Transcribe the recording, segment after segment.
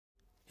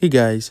Hey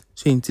guys,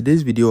 so in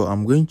today's video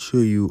I'm going to show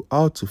you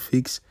how to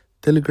fix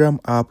Telegram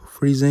app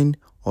freezing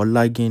or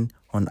lagging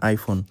on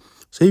iPhone.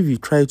 So if you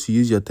try to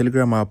use your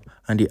Telegram app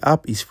and the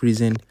app is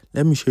freezing,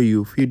 let me show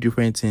you a few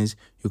different things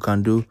you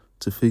can do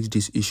to fix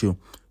this issue.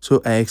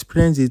 So I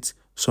experienced it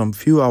some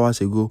few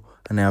hours ago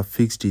and I have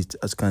fixed it.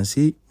 As you can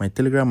see, my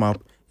Telegram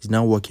app is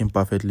now working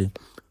perfectly.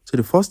 So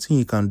the first thing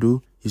you can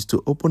do is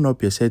to open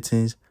up your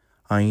settings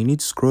and you need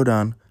to scroll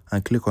down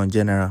and click on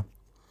General.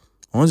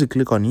 Once you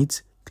click on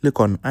it, click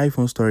on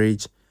iPhone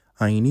storage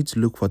and you need to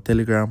look for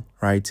Telegram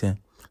right here.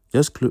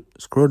 Just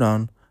scroll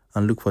down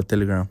and look for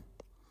Telegram.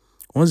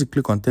 Once you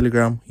click on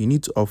Telegram, you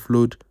need to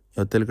upload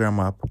your Telegram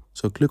app.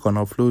 So click on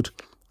upload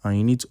and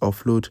you need to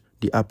upload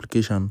the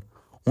application.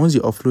 Once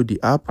you upload the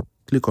app,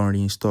 click on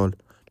reinstall.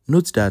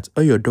 Note that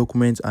all your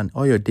documents and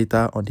all your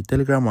data on the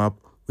Telegram app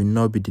will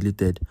not be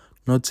deleted.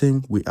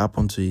 Nothing will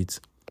happen to it.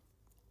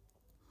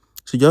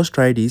 So just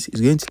try this. It's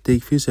going to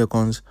take a few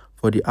seconds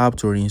for the app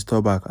to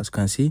reinstall back. As you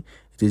can see,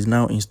 it is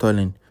now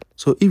installing.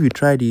 So if you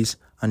try this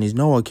and it's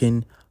not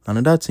working,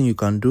 another thing you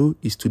can do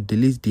is to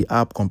delete the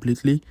app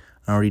completely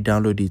and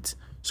re-download it.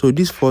 So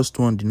this first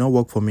one did not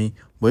work for me,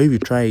 but if you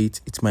try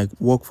it, it might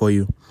work for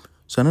you.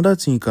 So another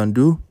thing you can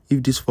do,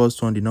 if this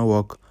first one did not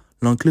work,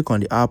 long click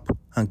on the app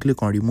and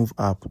click on remove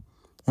app.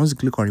 Once you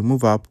click on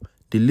remove app,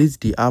 delete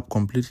the app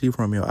completely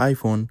from your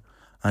iPhone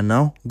and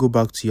now go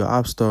back to your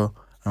app store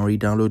and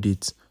re-download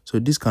it. So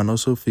this can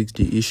also fix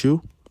the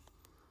issue.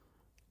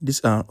 This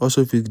can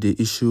also fix the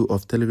issue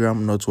of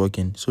Telegram not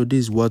working. So this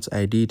is what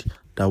I did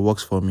that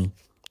works for me.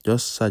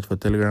 Just search for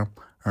Telegram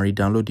and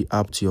re-download the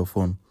app to your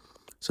phone.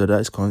 So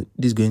this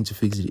is going to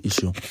fix the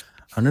issue.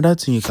 Another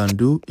thing you can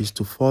do is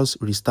to force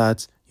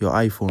restart your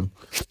iPhone.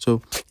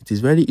 So it is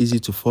very easy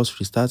to force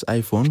restart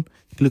iPhone.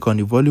 Click on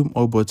the volume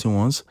up button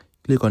once,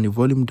 click on the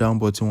volume down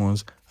button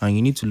once, and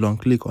you need to long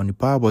click on the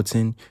power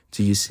button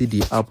till you see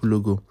the Apple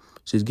logo.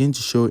 So it's going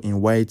to show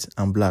in white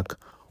and black.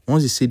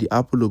 Once you see the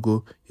Apple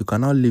logo, you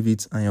cannot leave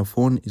it and your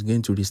phone is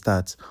going to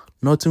restart.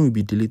 Nothing will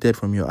be deleted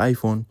from your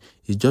iPhone.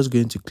 It's just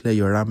going to clear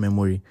your RAM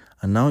memory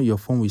and now your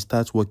phone will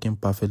start working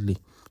perfectly.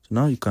 So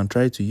now you can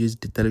try to use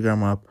the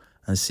Telegram app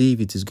and see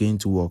if it is going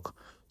to work.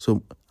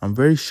 So I'm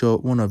very sure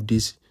one of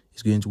these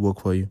is going to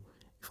work for you.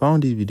 If you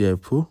found this video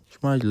helpful,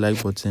 smash the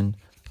like button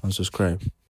and subscribe.